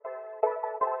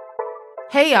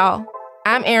Hey y'all,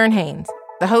 I'm Erin Haynes,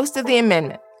 the host of The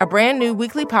Amendment, a brand new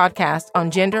weekly podcast on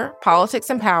gender, politics,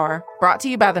 and power, brought to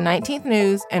you by the 19th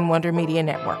News and Wonder Media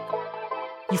Network.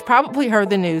 You've probably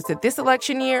heard the news that this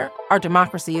election year, our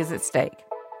democracy is at stake.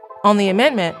 On The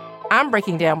Amendment, I'm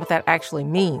breaking down what that actually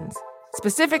means,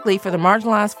 specifically for the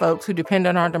marginalized folks who depend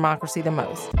on our democracy the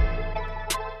most.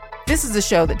 This is a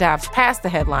show that dives past the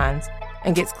headlines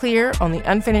and gets clear on the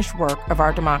unfinished work of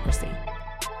our democracy.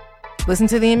 Listen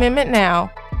to The Amendment now,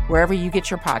 wherever you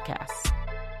get your podcasts.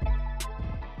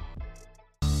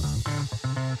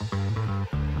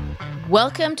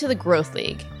 Welcome to the Growth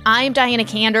League. I'm Diana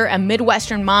Kander, a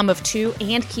Midwestern mom of two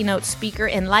and keynote speaker,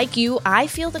 and like you, I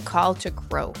feel the call to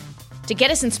grow. To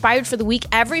get us inspired for the week,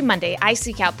 every Monday, I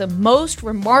seek out the most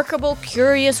remarkable,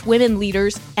 curious women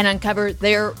leaders and uncover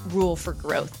their rule for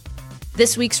growth.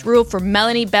 This week's rule for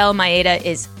Melanie Bell Maeda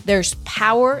is there's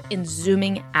power in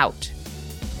zooming out.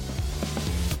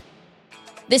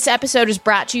 This episode is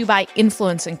brought to you by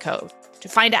Influence & Co. To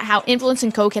find out how Influence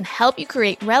 & Co. can help you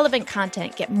create relevant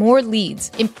content, get more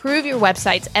leads, improve your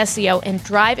website's SEO, and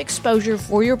drive exposure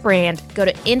for your brand, go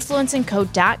to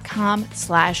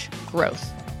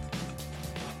influenceandco.com/growth.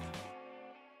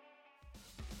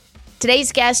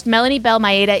 Today's guest, Melanie Bell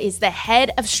Maeda, is the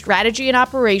head of strategy and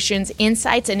operations,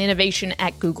 insights, and innovation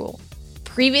at Google.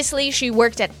 Previously, she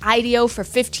worked at IDEO for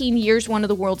 15 years, one of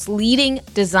the world's leading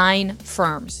design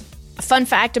firms. A fun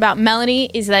fact about Melanie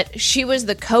is that she was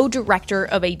the co-director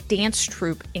of a dance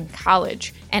troupe in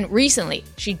college, and recently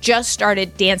she just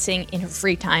started dancing in her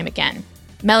free time again.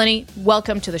 Melanie,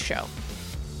 welcome to the show.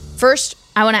 First,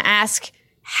 I want to ask,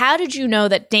 how did you know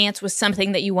that dance was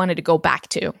something that you wanted to go back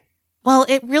to? Well,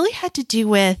 it really had to do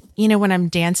with, when I'm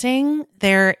dancing,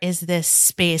 there is this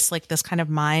space, like this kind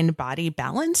of mind-body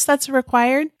balance that's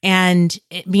required. And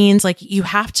it means like you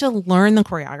have to learn the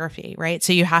choreography, right?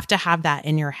 So you have to have that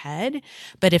in your head.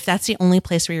 But if that's the only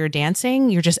place where you're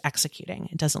dancing, you're just executing.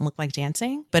 It doesn't look like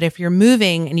dancing. But if you're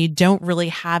moving and you don't really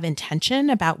have intention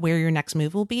about where your next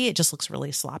move will be, it just looks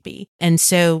really sloppy. And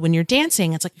so when you're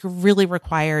dancing, it's like you're really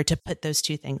required to put those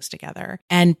two things together.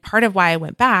 And part of why I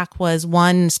went back was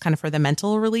one is kind of for the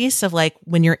mental release of like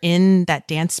when you're in that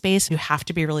dance space, you have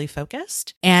to be really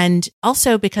focused. And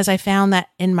also because I found that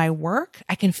in my work,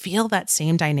 I can feel that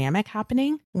same dynamic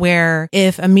happening where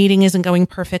if a meeting isn't going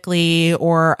perfectly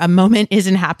or a moment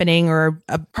isn't happening or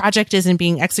a project isn't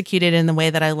being executed in the way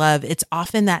that I love, it's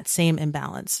often that same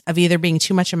imbalance of either being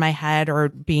too much in my head or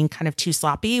being kind of too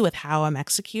sloppy with how I'm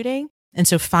executing. And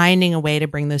so finding a way to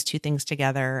bring those two things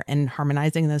together and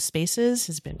harmonizing those spaces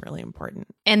has been really important.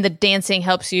 And the dancing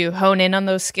helps you hone in on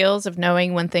those skills of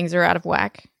knowing when things are out of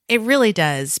whack? It really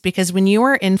does, because when you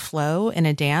are in flow in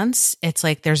a dance, it's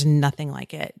like there's nothing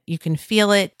like it. You can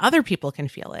feel it. Other people can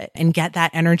feel it and get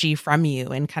that energy from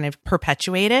you and kind of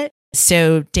perpetuate it.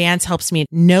 So dance helps me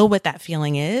know what that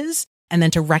feeling is and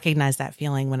then to recognize that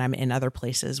feeling when I'm in other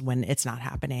places when it's not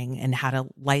happening and how to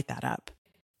light that up.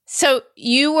 So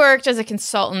you worked as a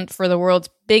consultant for the world's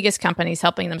biggest companies,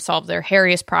 helping them solve their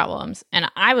hairiest problems.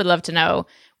 And I would love to know,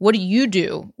 what do you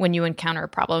do when you encounter a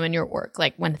problem in your work?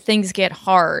 Like when things get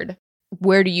hard,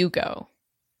 where do you go?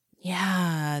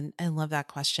 Yeah, I love that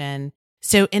question.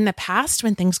 So in the past,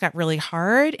 when things got really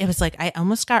hard, it was like I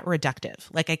almost got reductive.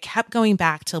 Like I kept going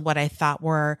back to what I thought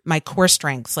were my core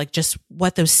strengths, like just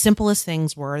what those simplest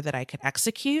things were that I could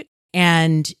execute.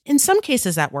 And in some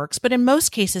cases that works, but in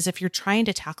most cases, if you're trying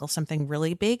to tackle something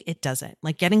really big, it doesn't.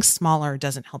 Like getting smaller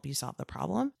doesn't help you solve the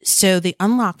problem. So the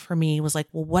unlock for me was like,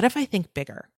 well, what if I think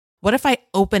bigger? What if I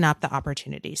open up the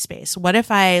opportunity space? What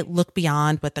if I look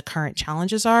beyond what the current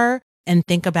challenges are and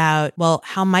think about, well,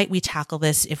 how might we tackle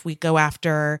this if we go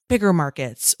after bigger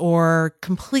markets or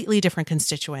completely different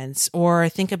constituents, or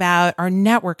think about our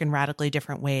network in radically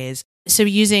different ways? So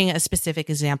using a specific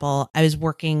example, I was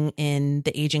working in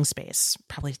the aging space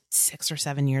probably 6 or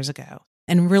 7 years ago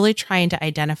and really trying to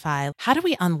identify, how do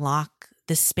we unlock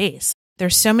this space?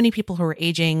 There's so many people who are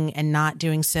aging and not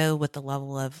doing so with the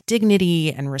level of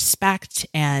dignity and respect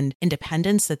and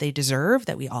independence that they deserve,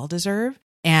 that we all deserve.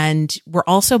 And we're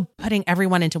also putting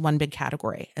everyone into one big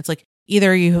category. It's like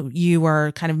either you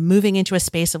are kind of moving into a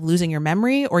space of losing your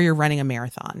memory or you're running a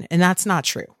marathon. And that's not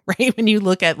true, right? When you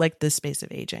look at like the space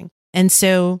of aging. And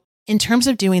so in terms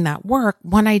of doing that work,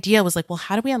 one idea was like, well,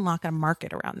 how do we unlock a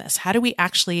market around this? How do we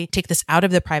actually take this out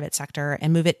of the private sector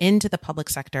and move it into the public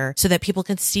sector so that people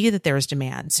can see that there's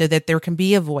demand, so that there can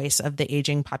be a voice of the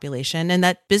aging population and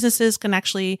that businesses can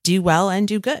actually do well and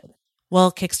do good?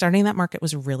 Well, kickstarting that market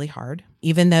was really hard,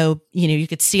 even though, you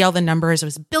could see all the numbers. It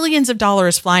was billions of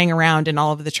dollars flying around in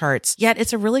all of the charts. Yet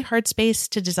it's a really hard space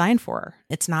to design for.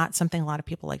 It's not something a lot of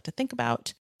people like to think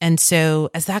about. And so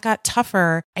as that got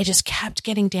tougher, I just kept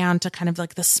getting down to kind of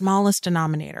like the smallest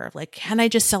denominator of like, can I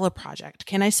just sell a project?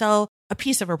 Can I sell a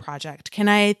piece of a project? Can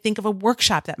I think of a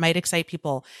workshop that might excite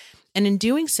people? And in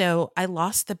doing so, I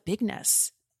lost the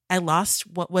bigness. I lost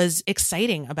what was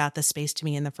exciting about the space to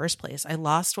me in the first place. I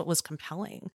lost what was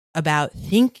compelling about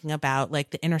thinking about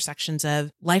like the intersections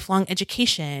of lifelong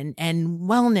education and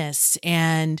wellness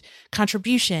and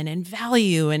contribution and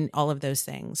value and all of those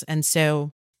things. And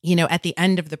so, at the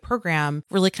end of the program,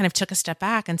 really kind of took a step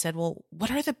back and said, well, what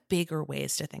are the bigger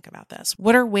ways to think about this?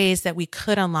 What are ways that we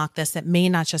could unlock this that may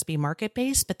not just be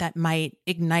market-based, but that might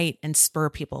ignite and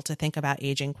spur people to think about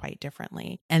aging quite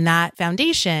differently? And that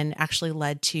foundation actually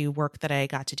led to work that I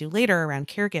got to do later around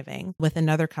caregiving with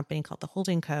another company called The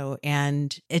Holding Co.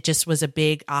 And it just was a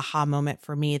big aha moment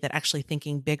for me that actually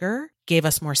thinking bigger gave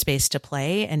us more space to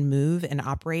play and move and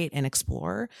operate and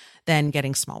explore than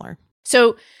getting smaller.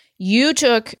 So you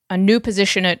took a new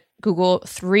position at Google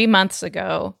 3 months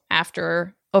ago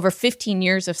after over 15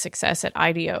 years of success at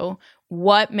IDEO.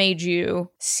 What made you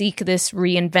seek this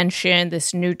reinvention,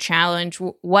 this new challenge?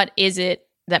 What is it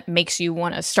that makes you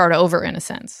want to start over in a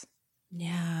sense?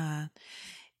 Yeah.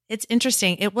 It's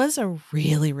interesting. It was a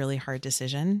really, really hard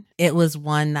decision. It was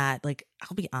one that, like,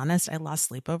 I'll be honest, I lost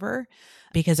sleep over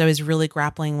because I was really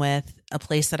grappling with a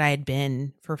place that I had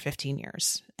been for 15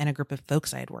 years and a group of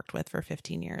folks I had worked with for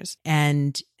 15 years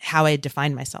and how I had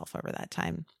defined myself over that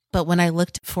time. But when I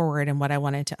looked forward and what I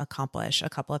wanted to accomplish, a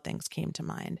couple of things came to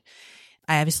mind.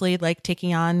 I obviously like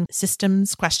taking on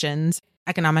systems questions.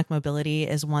 Economic mobility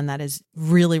is one that is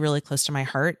really, really close to my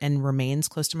heart and remains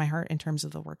close to my heart in terms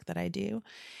of the work that I do.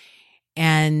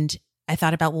 And I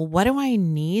thought about, well, what do I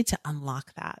need to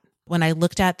unlock that? When I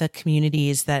looked at the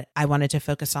communities that I wanted to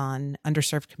focus on,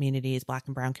 underserved communities, Black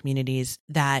and Brown communities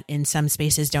that in some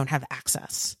spaces don't have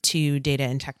access to data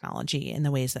and technology in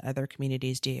the ways that other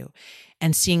communities do,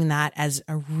 and seeing that as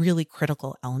a really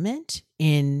critical element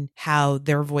in how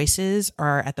their voices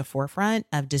are at the forefront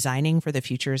of designing for the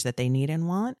futures that they need and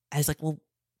want, I was like, well,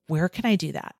 where can I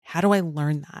do that? How do I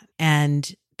learn that? And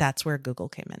that's where Google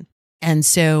came in. And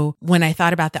so when I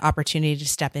thought about the opportunity to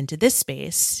step into this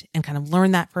space and kind of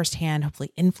learn that firsthand,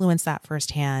 hopefully influence that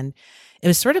firsthand, it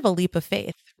was sort of a leap of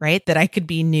faith, right? That I could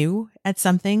be new at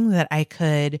something, that I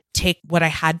could take what I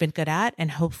had been good at and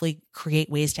hopefully create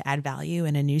ways to add value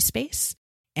in a new space.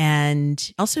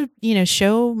 And also,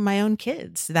 show my own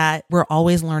kids that we're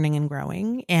always learning and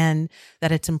growing and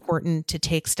that it's important to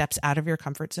take steps out of your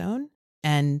comfort zone.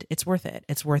 And it's worth it.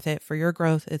 It's worth it for your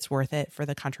growth. It's worth it for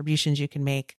the contributions you can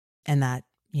make. And that,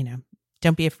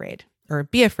 don't be afraid, or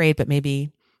be afraid, but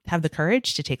maybe have the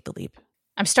courage to take the leap.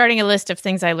 I'm starting a list of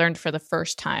things I learned for the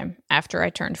first time after I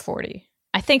turned 40.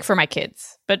 I think for my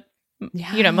kids, but,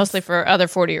 mostly for other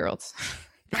 40-year-olds.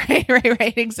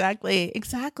 Right.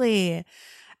 Exactly.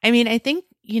 I mean, I think,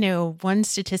 one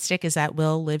statistic is that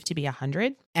we'll live to be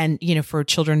 100. And, for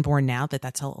children born now,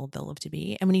 that's how old they'll live to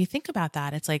be. And when you think about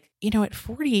that, it's like, at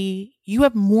 40, you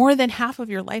have more than half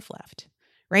of your life left.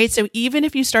 Right. So even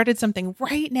if you started something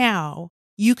right now,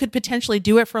 you could potentially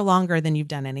do it for longer than you've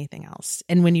done anything else.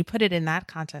 And when you put it in that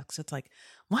context, it's like,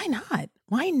 why not?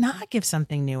 Why not give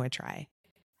something new a try?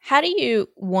 How do you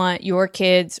want your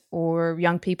kids or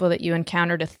young people that you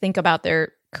encounter to think about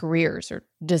their careers or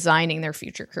designing their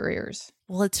future careers?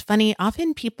 Well, it's funny.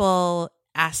 Often people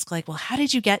ask like, well, how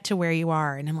did you get to where you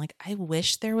are? And I'm like, I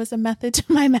wish there was a method to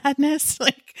my madness.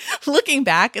 Like looking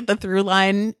back at the through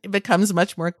line, it becomes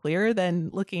much more clear than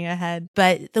looking ahead.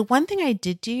 But the one thing I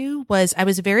did do was I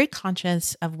was very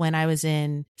conscious of when I was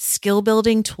in skill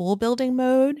building, tool building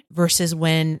mode versus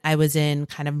when I was in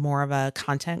kind of more of a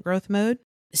content growth mode.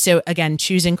 So again,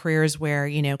 choosing careers where,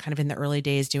 kind of in the early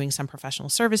days doing some professional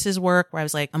services work where I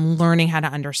was like, I'm learning how to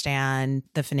understand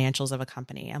the financials of a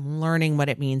company. I'm learning what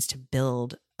it means to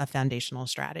build a foundational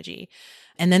strategy.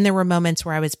 And then there were moments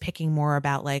where I was picking more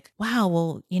about like, wow,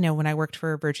 well, when I worked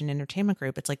for Virgin Entertainment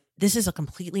Group, it's like, this is a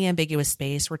completely ambiguous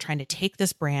space. We're trying to take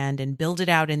this brand and build it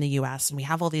out in the US and we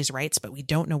have all these rights, but we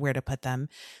don't know where to put them.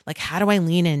 Like, how do I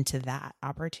lean into that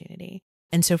opportunity?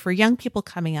 And so for young people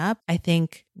coming up, I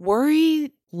think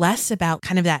worry less about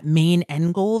kind of that main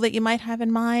end goal that you might have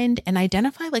in mind and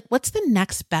identify like, what's the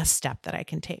next best step that I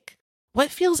can take?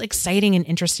 What feels exciting and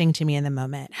interesting to me in the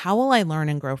moment? How will I learn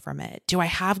and grow from it? Do I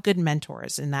have good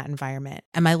mentors in that environment?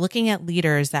 Am I looking at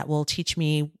leaders that will teach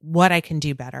me what I can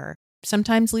do better?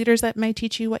 Sometimes leaders that might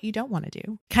teach you what you don't want to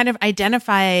do. Kind of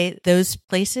identify those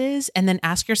places and then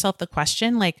ask yourself the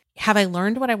question, like, have I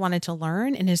learned what I wanted to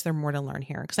learn? And is there more to learn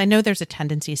here? Because I know there's a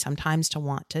tendency sometimes to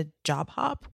want to job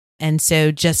hop. And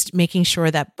so just making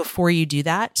sure that before you do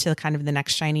that to kind of the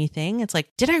next shiny thing, it's like,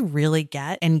 did I really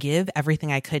get and give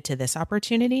everything I could to this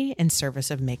opportunity in service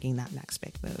of making that next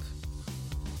big move?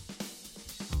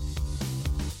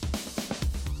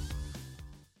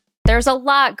 There's a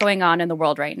lot going on in the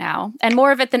world right now, and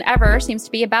more of it than ever seems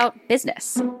to be about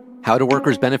business. How do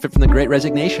workers benefit from the Great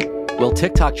Resignation? Will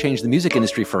TikTok change the music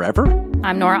industry forever?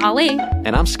 I'm Nora Ali.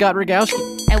 And I'm Scott Rogowski.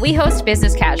 And we host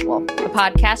Business Casual, a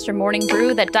podcast from Morning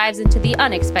Brew that dives into the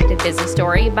unexpected business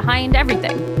story behind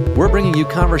everything. We're bringing you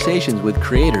conversations with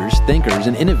creators, thinkers,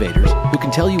 and innovators who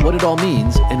can tell you what it all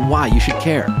means and why you should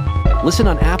care. Listen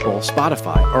on Apple,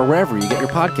 Spotify, or wherever you get your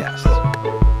podcasts.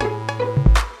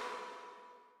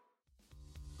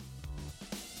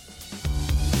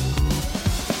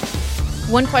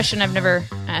 One question I've never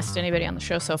asked anybody on the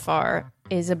show so far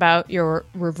is about your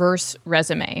reverse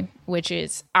resume, which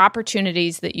is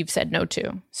opportunities that you've said no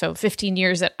to. So 15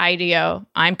 years at IDEO,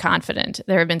 I'm confident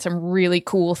there have been some really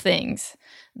cool things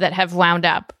that have wound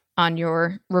up on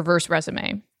your reverse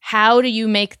resume. How do you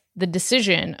make the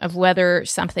decision of whether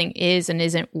something is and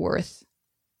isn't worth,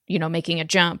 making a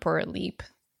jump or a leap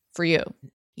for you?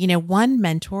 One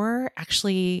mentor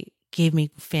actually gave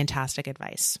me fantastic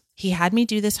advice. He had me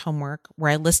do this homework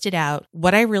where I listed out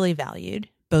what I really valued,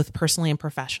 both personally and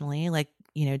professionally. Like,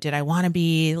 did I want to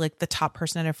be like the top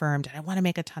person at a firm? Did I want to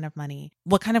make a ton of money?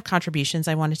 What kind of contributions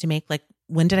I wanted to make? Like,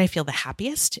 when did I feel the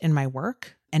happiest in my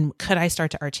work? And could I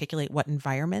start to articulate what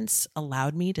environments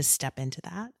allowed me to step into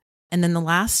that? And then the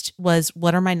last was,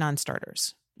 what are my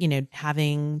non-starters?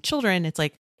 Having children, it's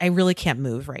like, I really can't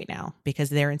move right now because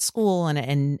they're in school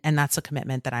and that's a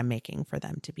commitment that I'm making for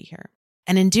them to be here.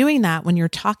 And in doing that, when you're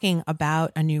talking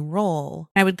about a new role,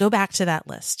 I would go back to that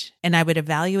list and I would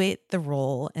evaluate the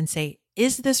role and say,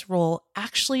 is this role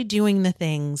actually doing the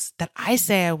things that I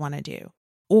say I want to do?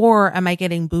 Or am I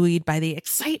getting buoyed by the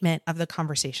excitement of the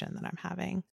conversation that I'm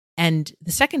having? And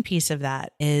the second piece of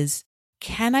that is,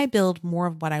 can I build more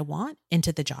of what I want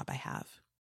into the job I have?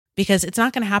 Because it's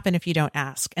not going to happen if you don't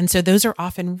ask. And so those are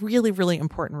often really, really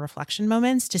important reflection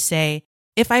moments to say,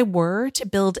 if I were to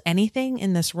build anything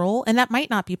in this role, and that might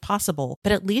not be possible,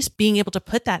 but at least being able to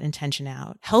put that intention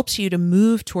out helps you to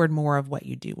move toward more of what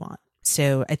you do want.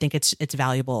 So I think it's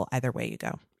valuable either way you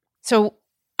go. So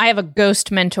I have a ghost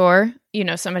mentor,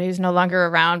 somebody who's no longer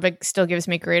around, but still gives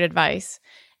me great advice.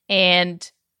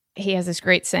 And he has this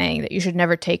great saying that you should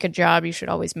never take a job, you should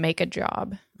always make a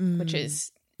job, which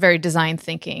is very design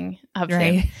thinking of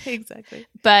him. Exactly.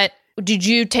 But did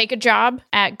you take a job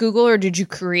at Google or did you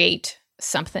create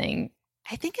something?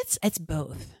 I think it's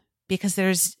both, because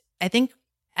I think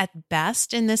at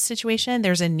best in this situation,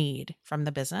 there's a need from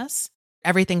the business.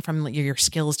 Everything from your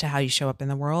skills to how you show up in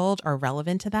the world are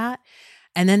relevant to that.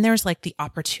 And then there's like the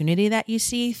opportunity that you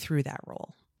see through that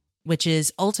role, which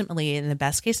is ultimately, in the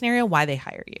best case scenario, why they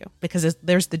hire you, because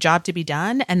there's the job to be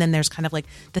done. And then there's kind of like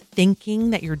the thinking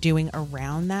that you're doing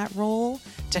around that role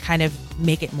to kind of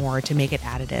make it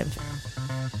additive.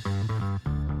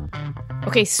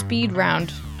 Okay, speed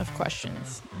round of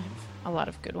questions. I have a lot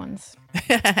of good ones.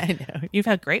 I know. You've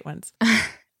had great ones.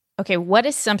 Okay, what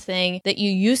is something that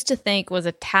you used to think was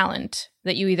a talent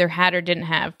that you either had or didn't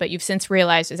have, but you've since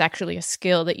realized is actually a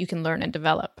skill that you can learn and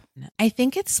develop? I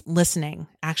think it's listening,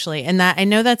 actually. And that I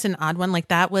know that's an odd one. Like,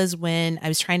 that was when I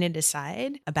was trying to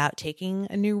decide about taking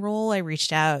a new role. I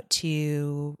reached out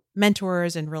to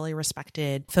mentors and really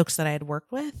respected folks that I had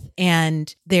worked with.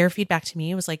 And their feedback to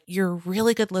me was like, you're a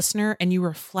really good listener and you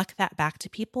reflect that back to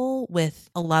people with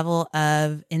a level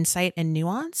of insight and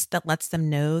nuance that lets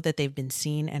them know that they've been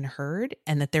seen and heard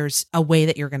and that there's a way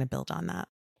that you're going to build on that.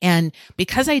 And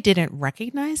because I didn't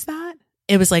recognize that,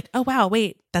 it was like, oh, wow,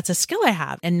 wait, that's a skill I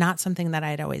have and not something that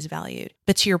I'd always valued.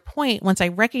 But to your point, once I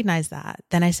recognized that,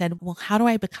 then I said, well, how do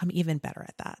I become even better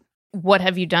at that? What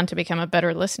have you done to become a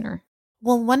better listener?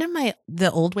 Well, one of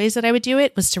the old ways that I would do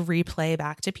it was to replay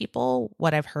back to people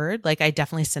what I've heard. Like, I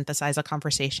definitely synthesize a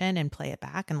conversation and play it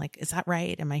back and like, is that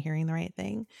right? Am I hearing the right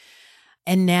thing?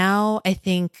 And now I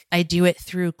think I do it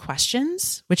through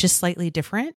questions, which is slightly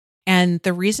different. And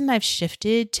the reason I've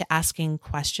shifted to asking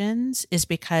questions is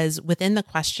because within the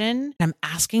question, I'm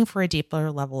asking for a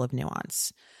deeper level of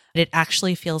nuance. It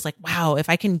actually feels like, wow, if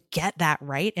I can get that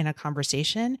right in a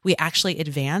conversation, we actually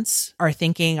advance our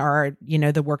thinking,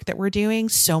 the work that we're doing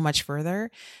so much further.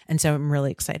 And so I'm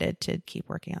really excited to keep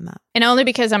working on that. And only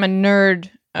because I'm a nerd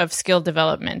of skill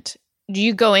development. Do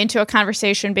you go into a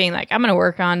conversation being like, I'm going to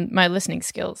work on my listening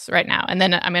skills right now, and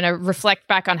then I'm going to reflect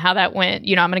back on how that went?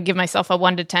 I'm going to give myself a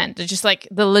 1 to 10. It's just like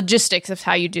the logistics of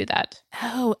how you do that.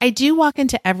 Oh, I do walk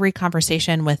into every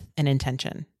conversation with an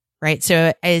intention. right?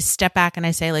 So I step back and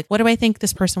I say, like, what do I think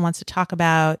this person wants to talk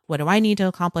about? What do I need to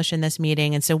accomplish in this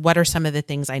meeting? And so what are some of the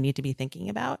things I need to be thinking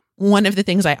about? One of the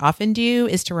things I often do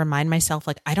is to remind myself,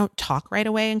 like, I don't talk right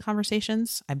away in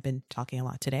conversations. I've been talking a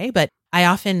lot today, but I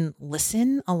often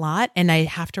listen a lot, and I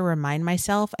have to remind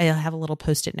myself. I have a little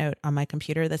Post-it note on my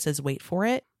computer that says, wait for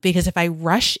it. Because if I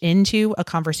rush into a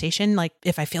conversation, like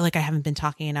if I feel like I haven't been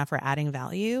talking enough or adding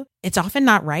value, it's often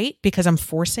not right because I'm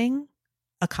forcing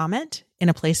a comment in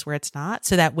a place where it's not.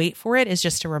 So that wait for it is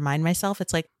just to remind myself,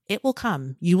 it's like, it will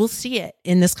come. You will see it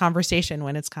in this conversation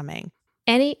when it's coming.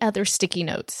 Any other sticky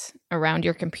notes around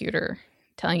your computer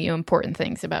telling you important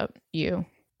things about you?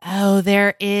 Oh,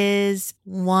 there is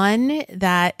one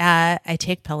that I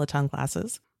take Peloton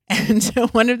classes. And so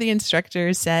one of the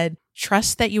instructors said,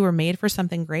 trust that you were made for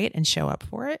something great and show up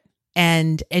for it.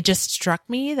 And it just struck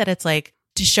me that it's like,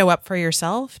 to show up for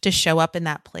yourself, to show up in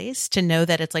that place, to know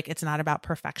that it's like, it's not about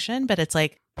perfection, but it's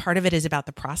like part of it is about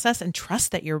the process, and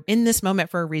trust that you're in this moment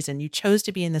for a reason. You chose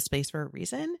to be in this space for a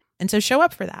reason. And so show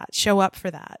up for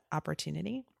that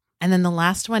opportunity. And then the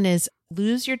last one is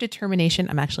lose your determination.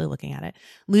 I'm actually looking at it.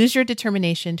 Lose your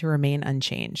determination to remain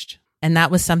unchanged. And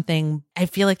that was something, I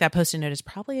feel like that Post-it note is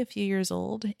probably a few years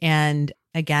old. And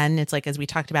again, it's like, as we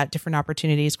talked about different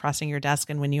opportunities crossing your desk,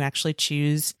 and when you actually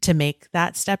choose to make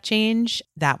that step change,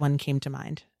 that one came to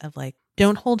mind of like,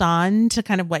 don't hold on to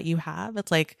kind of what you have.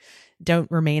 It's like, don't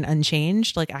remain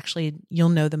unchanged. Like, actually, you'll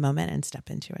know the moment and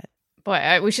step into it.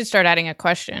 Boy, we should start adding a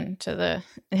question to the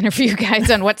interview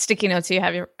guides on what sticky notes you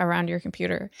have around your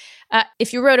computer.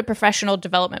 If you wrote a professional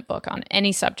development book on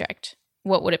any subject,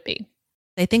 what would it be?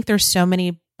 I think there's so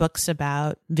many books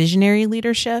about visionary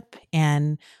leadership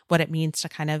and what it means to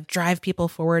kind of drive people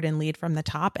forward and lead from the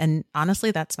top. And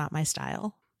honestly, that's not my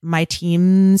style. My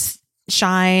teams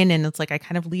shine, and it's like I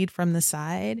kind of lead from the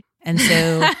side. And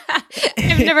so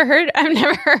I've never heard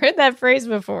that phrase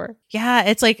before. Yeah,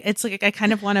 it's like I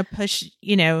kind of want to push,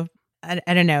 I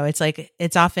don't know. It's like,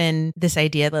 it's often this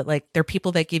idea that like there are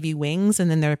people that give you wings, and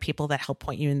then there are people that help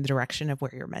point you in the direction of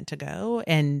where you're meant to go.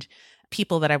 And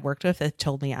people that I've worked with have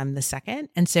told me I'm the second.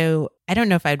 And so I don't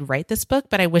know if I'd write this book,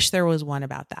 but I wish there was one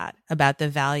about that, about the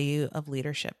value of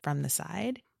leadership from the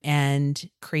side and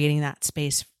creating that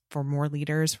space for more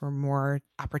leaders, for more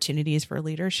opportunities for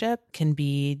leadership can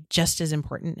be just as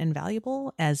important and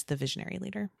valuable as the visionary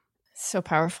leader. So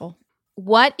powerful.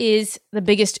 What is the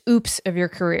biggest oops of your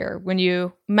career? When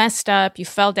you messed up, you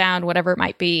fell down, whatever it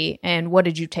might be, and what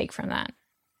did you take from that?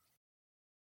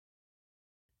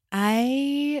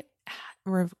 I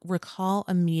recall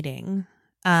a meeting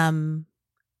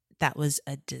that was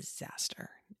a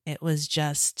disaster. It was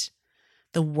just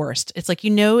the worst. It's like,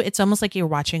 it's almost like you're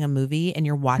watching a movie and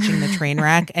you're watching the train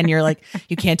wreck and you're like,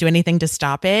 you can't do anything to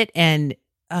stop it. And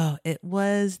it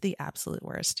was the absolute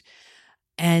worst.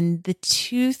 And the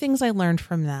two things I learned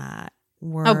from that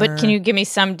were... Oh, but can you give me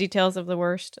some details of the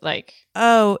worst? Like...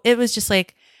 Oh, it was just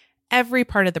like every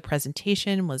part of the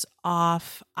presentation was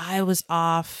off. I was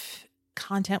off.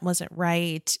 Content wasn't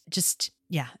right. Just,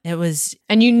 yeah, it was.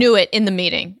 And you knew it in the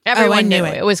meeting. Everyone knew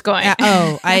it was going.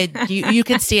 You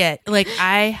could see it. Like,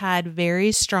 I had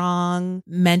very strong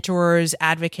mentors,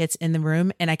 advocates in the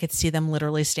room, and I could see them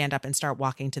literally stand up and start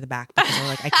walking to the back because they're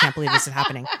like, I can't believe this is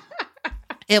happening.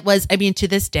 It was, to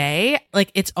this day,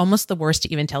 like, it's almost the worst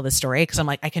to even tell this story because I'm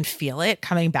like, I can feel it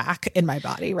coming back in my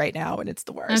body right now, and it's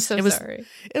the worst. I'm sorry.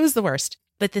 It was the worst.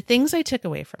 But the things I took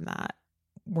away from that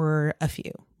were a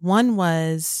few. One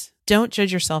was, don't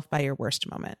judge yourself by your worst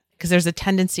moment. Because there's a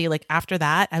tendency, like, after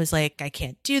that, I was like, I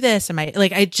can't do this.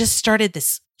 I just started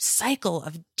this cycle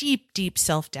of deep, deep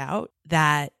self-doubt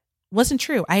that wasn't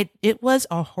true. It was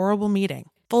a horrible meeting,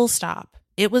 full stop.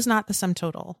 It was not the sum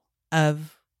total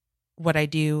of what I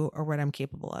do or what I'm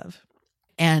capable of.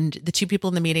 And the two people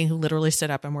in the meeting who literally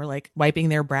stood up and were like wiping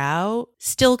their brow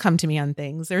still come to me on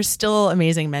things. They're still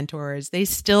amazing mentors. They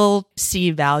still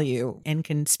see value and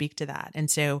can speak to that.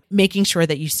 And so making sure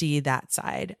that you see that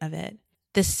side of it.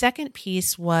 The second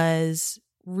piece was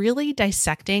really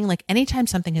dissecting, like, anytime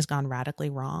something has gone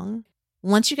radically wrong,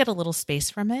 once you get a little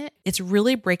space from it, it's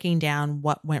really breaking down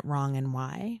what went wrong and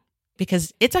why.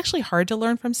 Because it's actually hard to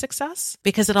learn from success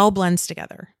because it all blends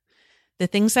together. The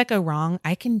things that go wrong,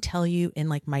 I can tell you in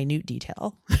like minute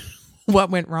detail what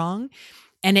went wrong.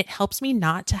 And it helps me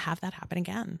not to have that happen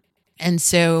again. And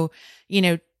so,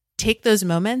 take those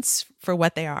moments for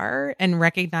what they are and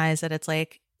recognize that it's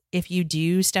like, if you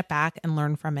do step back and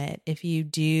learn from it, if you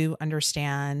do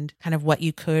understand kind of what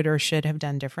you could or should have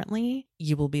done differently,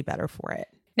 you will be better for it.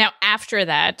 Now, after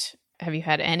that, have you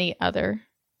had any other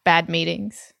bad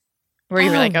meetings where you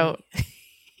were like, oh,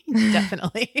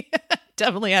 definitely.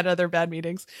 definitely had other bad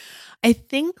meetings. I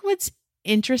think what's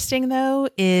interesting though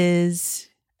is,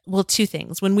 well, two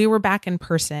things. When we were back in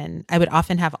person, I would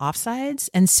often have offsides.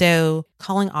 And so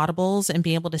calling audibles and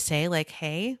being able to say like,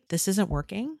 hey, this isn't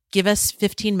working. Give us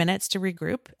 15 minutes to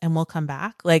regroup and we'll come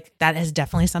back. Like that is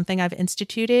definitely something I've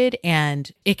instituted,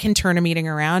 and it can turn a meeting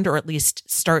around or at least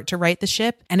start to right the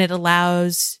ship. And it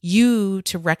allows you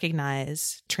to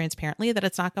recognize transparently that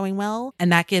it's not going well.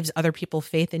 And that gives other people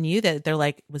faith in you that they're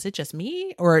like, was it just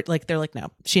me? Or like, they're like,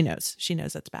 no, she knows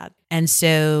that's bad. And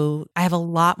so I have a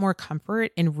lot more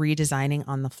comfort in redesigning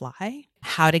on the fly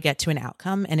how to get to an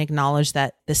outcome and acknowledge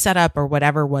that the setup or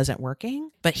whatever wasn't working,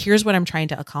 but here's what I'm trying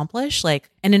to accomplish. Like,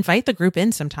 and invite the group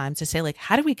in sometimes to say like,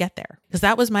 how do we get there? Because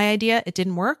that was my idea. It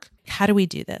didn't work. How do we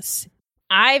do this?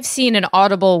 I've seen an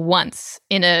audible once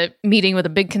in a meeting with a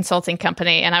big consulting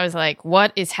company, and I was like,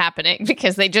 what is happening?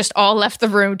 Because they just all left the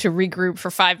room to regroup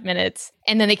for 5 minutes.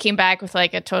 And then they came back with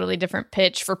like a totally different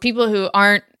pitch. For people who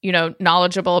aren't,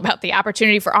 knowledgeable about the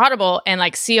opportunity for audible and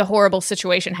like see a horrible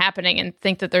situation happening and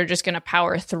think that they're just going to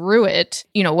power through it,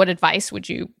 what advice would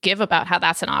you give about how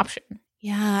that's an option?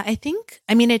 Yeah,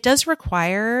 it does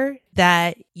require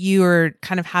that you're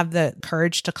kind of have the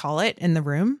courage to call it in the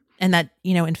room. And that,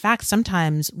 in fact,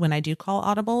 sometimes when I do call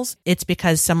audibles, it's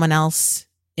because someone else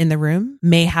in the room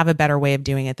may have a better way of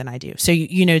doing it than I do. So,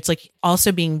 it's like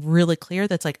also being really clear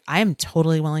that's like, I am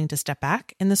totally willing to step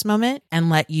back in this moment and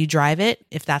let you drive it.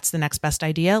 If that's the next best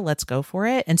idea, let's go for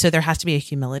it. And so there has to be a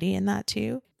humility in that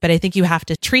too. But I think you have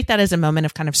to treat that as a moment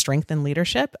of kind of strength and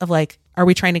leadership of like, are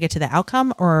we trying to get to the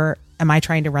outcome, or am I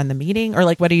trying to run the meeting, or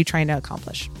like, what are you trying to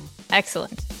accomplish?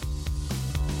 Excellent.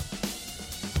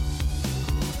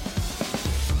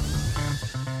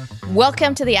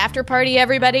 Welcome to the after party,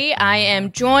 everybody. I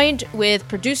am joined with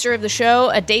producer of the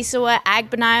show, Adesowa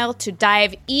Agbenile, to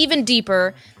dive even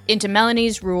deeper into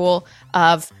Melanie's rule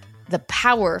of the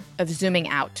power of zooming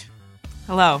out.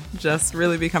 Hello, just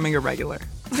really becoming a regular.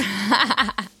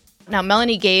 Now,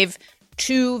 Melanie gave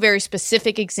two very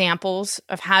specific examples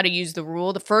of how to use the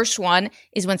rule. The first one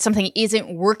is when something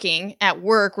isn't working at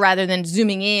work, rather than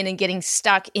zooming in and getting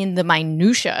stuck in the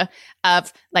minutia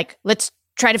of like, let's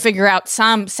try to figure out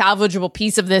some salvageable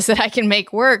piece of this that I can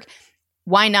make work.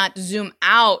 Why not zoom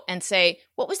out and say,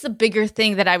 what was the bigger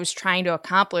thing that I was trying to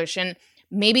accomplish? And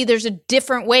maybe there's a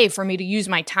different way for me to use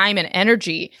my time and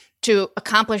energy to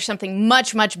accomplish something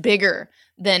much, much bigger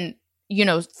than,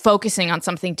 focusing on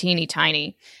something teeny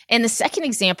tiny. And the second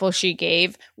example she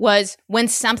gave was when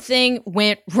something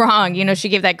went wrong. She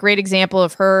gave that great example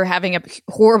of her having a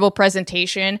horrible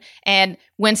presentation. And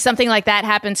when something like that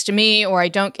happens to me, or I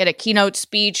don't get a keynote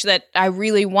speech that I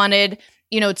really wanted,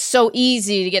 it's so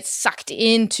easy to get sucked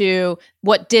into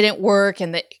what didn't work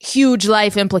and the huge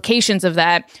life implications of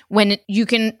that, when you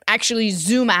can actually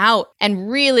zoom out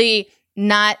and really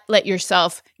not let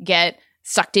yourself get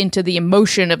sucked into the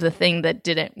emotion of the thing that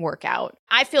didn't work out.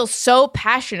 I feel so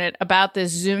passionate about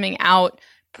this zooming out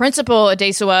principle,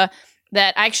 Adesowa,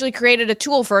 that I actually created a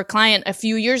tool for a client a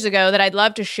few years ago that I'd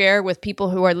love to share with people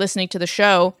who are listening to the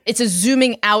show. It's a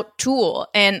zooming out tool.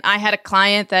 And I had a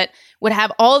client that would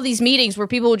have all of these meetings where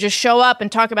people would just show up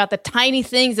and talk about the tiny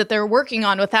things that they're working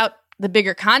on without the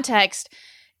bigger context.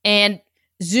 And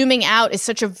zooming out is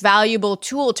such a valuable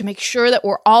tool to make sure that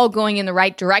we're all going in the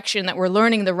right direction, that we're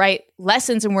learning the right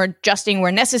lessons and we're adjusting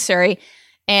where necessary.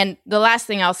 And the last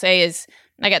thing I'll say is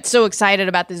I got so excited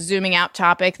about this zooming out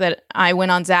topic that I went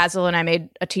on Zazzle and I made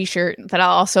a t-shirt that I'll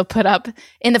also put up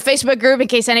in the Facebook group in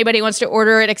case anybody wants to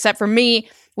order it except for me,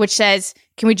 which says,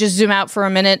 can we just zoom out for a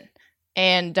minute?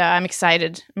 And I'm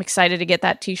excited. I'm excited to get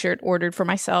that t-shirt ordered for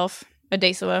myself.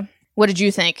 Adesowa, what did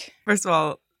you think? First of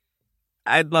all,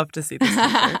 I'd love to see this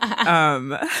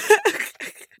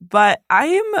but I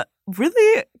am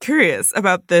really curious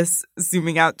about this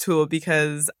zooming out tool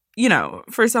because,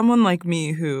 for someone like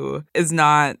me who is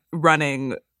not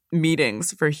running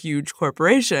meetings for huge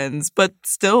corporations, but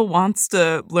still wants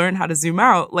to learn how to zoom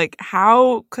out, like,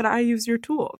 how could I use your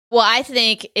tool? Well, I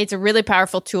think it's a really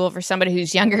powerful tool for somebody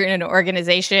who's younger in an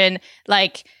organization.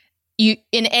 Like, you,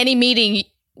 in any meeting,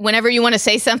 whenever you want to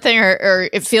say something or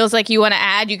it feels like you want to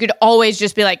add, you could always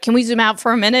just be like, can we zoom out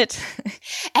for a minute?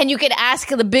 And you could ask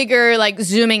the bigger, like,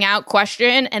 zooming out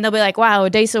question, and they'll be like, wow,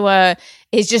 Adesowa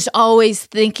is just always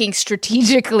thinking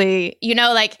strategically.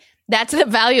 Like, that's the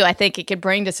value I think it could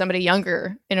bring to somebody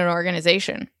younger in an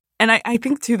organization. And I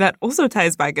think, too, that also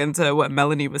ties back into what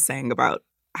Melanie was saying about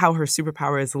how her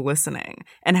superpower is listening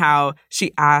and how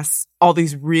she asks all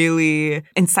these really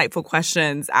insightful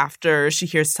questions after she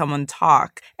hears someone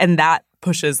talk. And that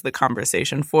pushes the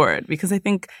conversation forward. Because I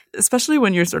think, especially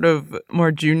when you're sort of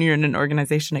more junior in an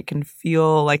organization, it can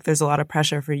feel like there's a lot of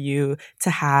pressure for you to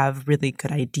have really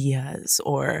good ideas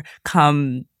or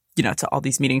come, to all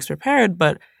these meetings prepared.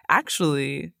 But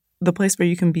actually, the place where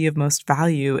you can be of most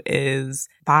value is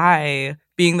by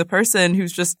being the person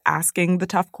who's just asking the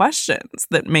tough questions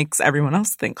that makes everyone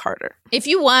else think harder. If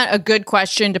you want a good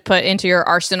question to put into your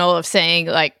arsenal of saying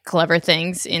like clever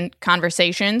things in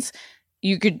conversations,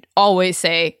 you could always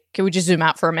say, can we just zoom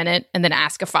out for a minute and then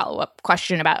ask a follow-up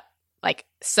question about like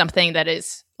something that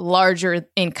is larger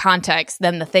in context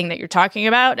than the thing that you're talking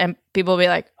about? And people will be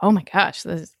like, oh my gosh,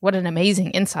 what an amazing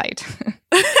insight.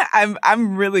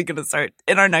 I'm really going to start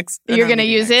in our next... You're going to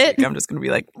use it? Week, I'm just going to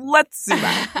be like, let's zoom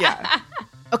out. Yeah.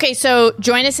 Okay, so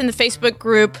join us in the Facebook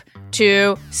group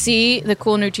to see the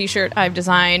cool new t-shirt I've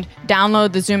designed.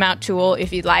 Download the Zoom Out tool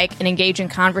if you'd like and engage in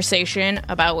conversation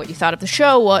about what you thought of the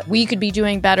show, what we could be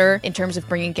doing better in terms of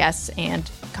bringing guests and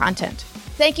content.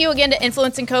 Thank you again to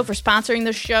Influence & Co. for sponsoring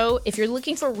this show. If you're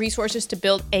looking for resources to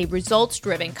build a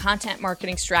results-driven content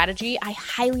marketing strategy, I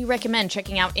highly recommend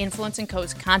checking out Influence &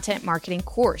 Co.'s content marketing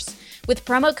course. With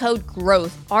promo code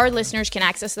GROWTH, our listeners can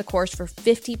access the course for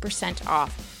 50%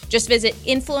 off. Just visit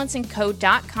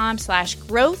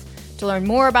influenceandco.com/growth to learn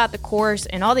more about the course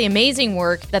and all the amazing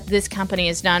work that this company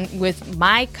has done with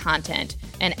my content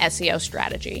and SEO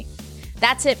strategy.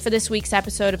 That's it for this week's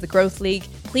episode of The Growth League.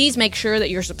 Please make sure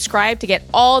that you're subscribed to get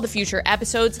all the future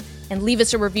episodes and leave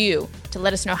us a review to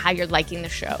let us know how you're liking the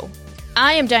show.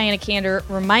 I am Diana Kander,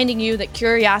 reminding you that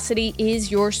curiosity is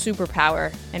your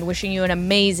superpower and wishing you an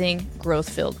amazing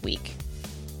growth-filled week.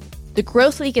 The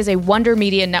Growth League is a Wonder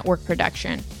Media Network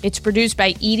production. It's produced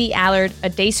by Edie Allard,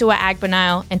 Adesua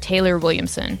Agbanile, and Taylor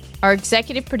Williamson. Our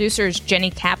executive producer is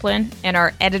Jenny Kaplan, and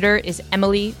our editor is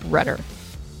Emily Rudder.